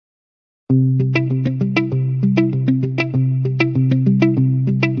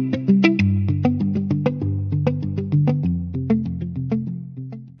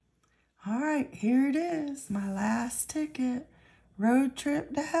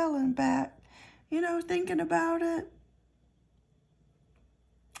hell and back. You know, thinking about it,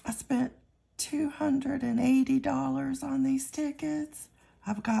 I spent $280 on these tickets.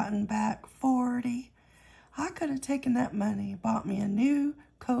 I've gotten back $40. I could have taken that money, bought me a new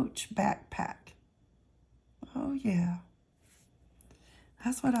Coach backpack. Oh yeah.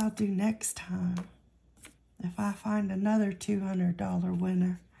 That's what I'll do next time if I find another $200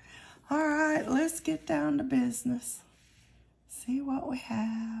 winner. All right, let's get down to business. See what we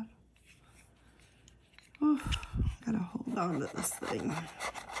have. Oof, gotta hold on to this thing.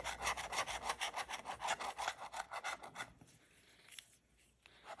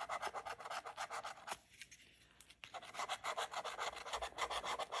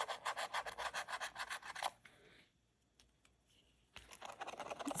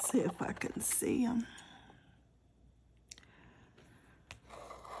 Let's see if I can see them.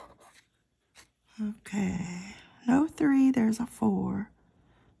 Okay, no 3, there's a 4.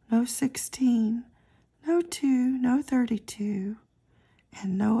 No 16, no 2, no 32,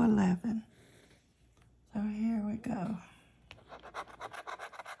 and no 11. So here we go.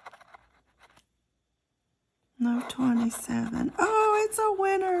 No 27. Oh, it's a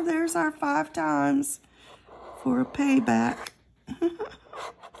winner. There's our 5 times for a payback.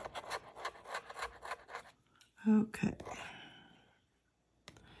 Okay.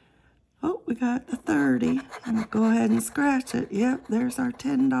 Oh, we got the 30. I'm going to go ahead and scratch it. Yep, there's our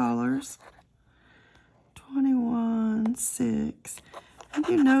 $10. 21, 6. And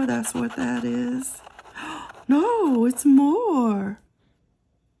you know that's what that is. No, it's more.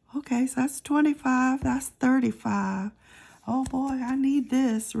 Okay, so that's 25. That's 35. Oh boy, I need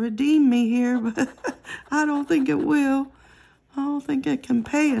this. Redeem me here, but I don't think it will. I don't think it can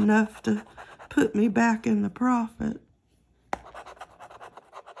pay enough to put me back in the profit.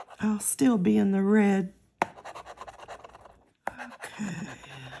 I'll still be in the red. Okay.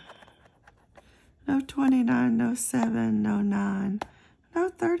 No 29, no 7, no 9, no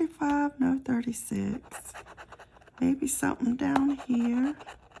 35, no 36. Maybe something down here.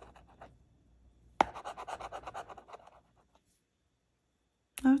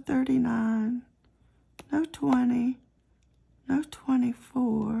 No 39, no 20, no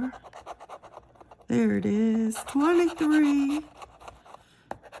 24. There it is, 23.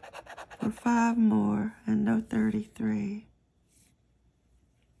 For 5 more, and no 33.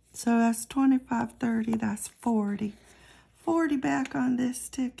 So that's 25, 30, that's 40. 40 back on this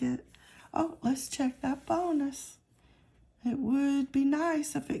ticket. Oh, let's check that bonus. It would be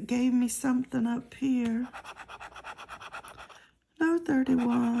nice if it gave me something up here. No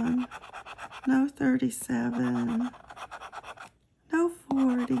 31, no 37, no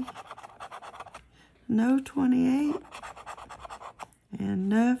 40, no 28. And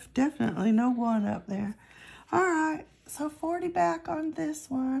no, definitely no 1 up there. All right, so 40 back on this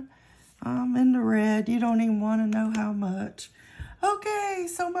one. I'm in the red. You don't even want to know how much. Okay,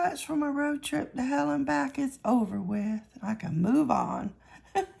 so much for my road trip to hell and back. It's over with. I can move on.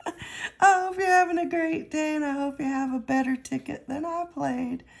 I hope you're having a great day, and I hope you have a better ticket than I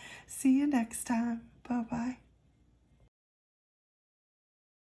played. See you next time. Bye-bye.